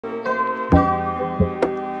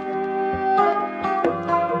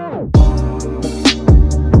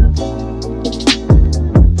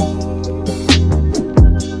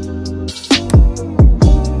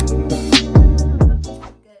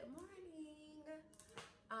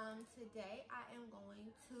Today I am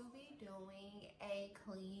going to be doing a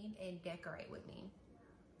clean and decorate with me.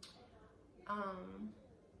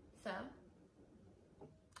 So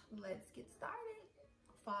let's get started.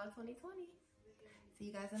 Fall 2020. See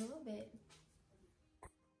you guys in a little bit.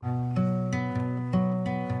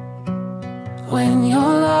 When you're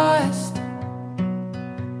lost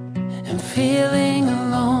and feeling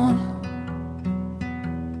alone,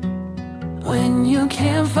 when you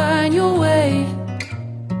can't find your way,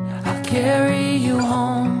 I'll carry you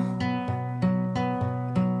home.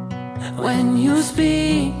 When you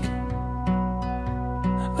speak,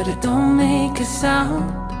 but it don't make a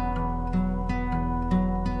sound,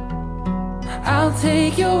 I'll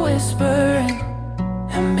take your whisper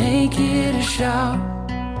and make it a shout.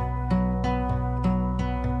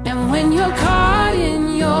 And when you're caught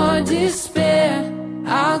in your despair,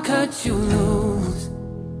 I'll cut you loose.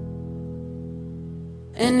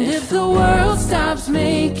 And if the world stops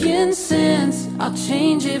making sense, I'll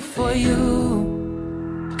change it for you.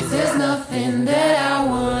 'Cause there's nothing that I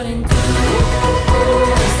wouldn't do.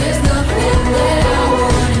 'Cause there's nothing that I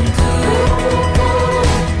wouldn't do.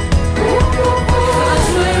 'Cause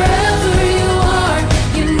wherever you are,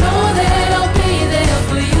 you know that I'll be there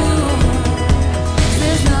for you. 'Cause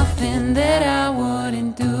there's nothing that I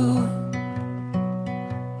wouldn't do.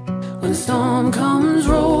 When the storm comes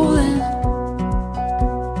rolling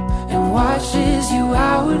and washes you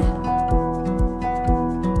out,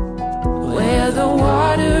 where the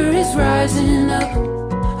water is rising up,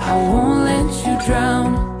 I won't let you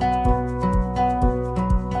drown.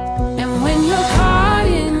 And when you're caught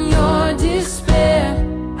in your despair,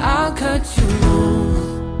 I'll cut you loose.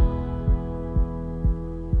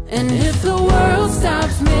 And if the world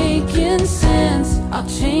stops making sense, I'll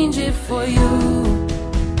change it for you.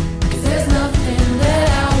 'Cause there's nothing that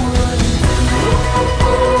I wouldn't do.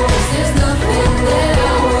 'Cause there's nothing that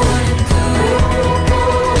I wouldn't do.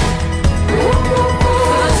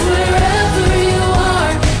 'Cause wherever you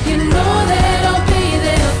are, you know that I'll be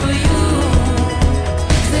there for you.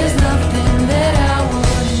 'Cause there's nothing that I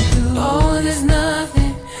wouldn't do. Oh, there's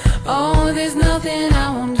nothing. Oh, there's nothing I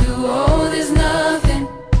won't do. Oh, there's nothing.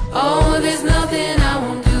 Oh, there's nothing I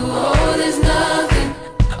won't do. Oh, there's nothing.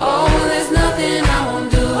 Oh, there's nothing I won't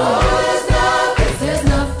do. Oh, there's nothing. 'Cause there's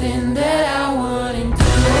nothing that I wouldn't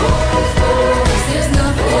do. 'Cause there's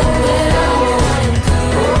nothing that I wouldn't do.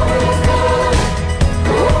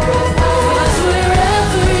 'Cause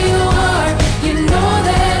wherever you are, you know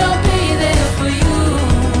that I'll be there for you.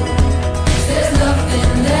 'Cause there's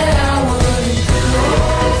nothing that I wouldn't do.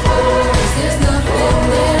 'Cause there's nothing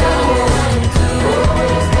that I wouldn't do.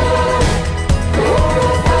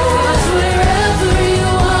 'Cause wherever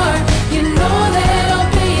you are, you know that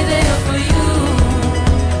I'll be there for you.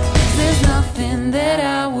 'Cause there's nothing that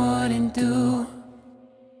I wouldn't do.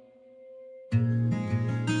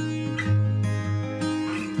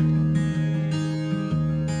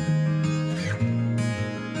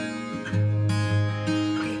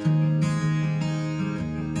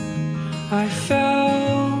 I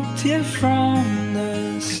felt it from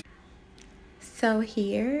the So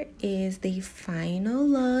here is the final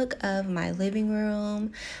look of my living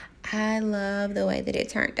room. I love the way that it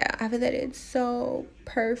turned out. I feel that it's so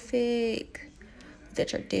perfect. The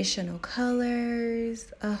traditional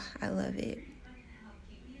colors. Oh, I love it.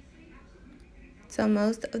 So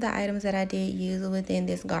most of the items that I did use within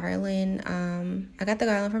this garland, I got the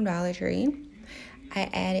garland from Dollar Tree. I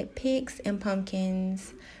added picks and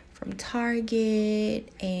pumpkins from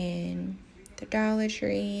Target and the Dollar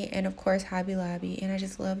Tree, and of course Hobby Lobby, and I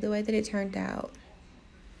just love the way that it turned out.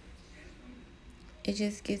 It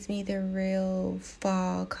just gives me the real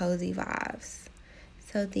fall cozy vibes.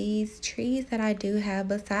 So these trees that I do have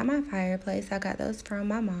beside my fireplace, I got those from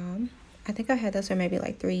my mom. I think I've had those for maybe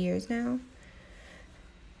like 3 years now.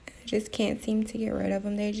 I just can't seem to get rid of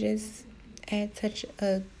them. They just add such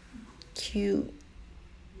a cute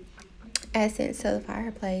essence to the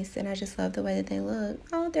fireplace, and I just love the way that they look.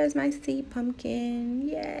 Oh, there's my sea pumpkin.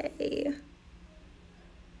 Yay.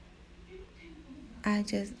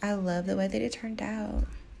 I love the way that it turned out.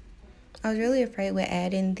 I was really afraid with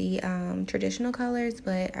adding the traditional colors,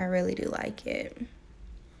 but I really do like it.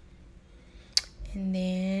 And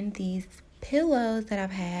then these pillows that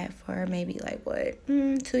I've had for maybe like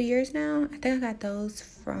 2 years now. I think I got those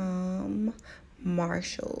from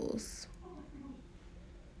Marshall's.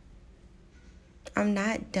 I'm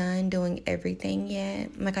not done doing everything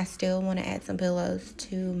yet. Like, I still want to add some pillows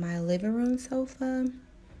to my living room sofa,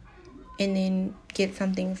 and then get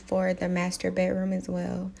something for the master bedroom as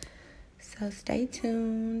well. So stay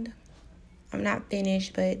tuned. I'm not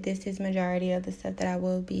finished, but this is majority of the stuff that I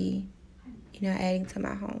will be, you know, adding to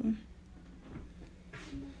my home.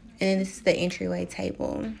 And this is the entryway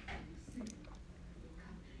table.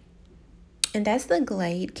 And that's the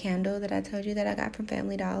Glade candle that I told you that I got from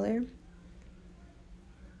Family Dollar.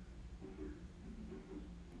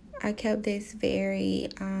 I kept this very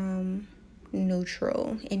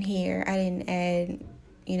neutral in here. I didn't add,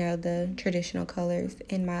 you know, the traditional colors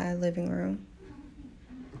in my living room.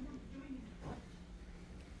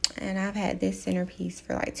 And I've had this centerpiece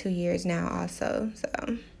for like 2 years now also,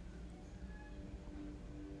 so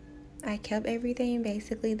I kept everything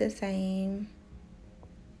basically the same.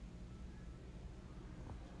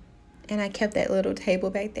 And I kept that little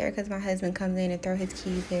table back there because my husband comes in and throw his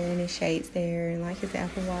keys there and his shades there and like his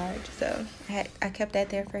Apple Watch. So I kept that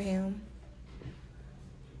there for him.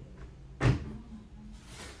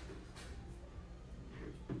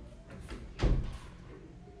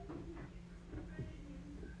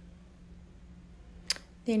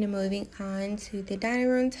 Then moving on to the dining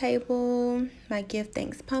room table, my gift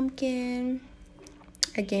thanks pumpkin.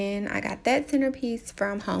 Again, I got that centerpiece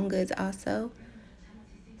from Home Goods also,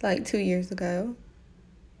 like 2 years ago.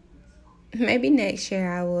 Maybe next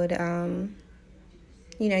year I would,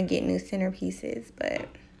 you know, get new centerpieces, but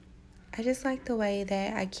I just like the way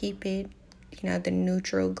that I keep it, you know, the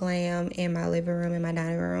neutral glam in my living room and my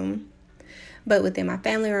dining room. But within my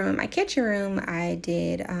family room and my kitchen room, I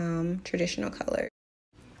did traditional colors.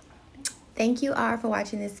 Thank you all for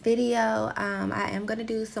watching this video. I am going to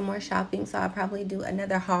do some more shopping, so I'll probably do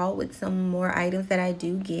another haul with some more items that I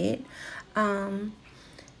do get.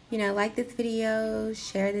 You know, like this video,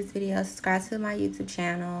 share this video, subscribe to my YouTube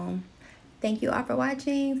channel. Thank you all for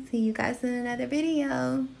watching. See you guys in another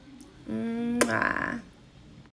video. Mwah.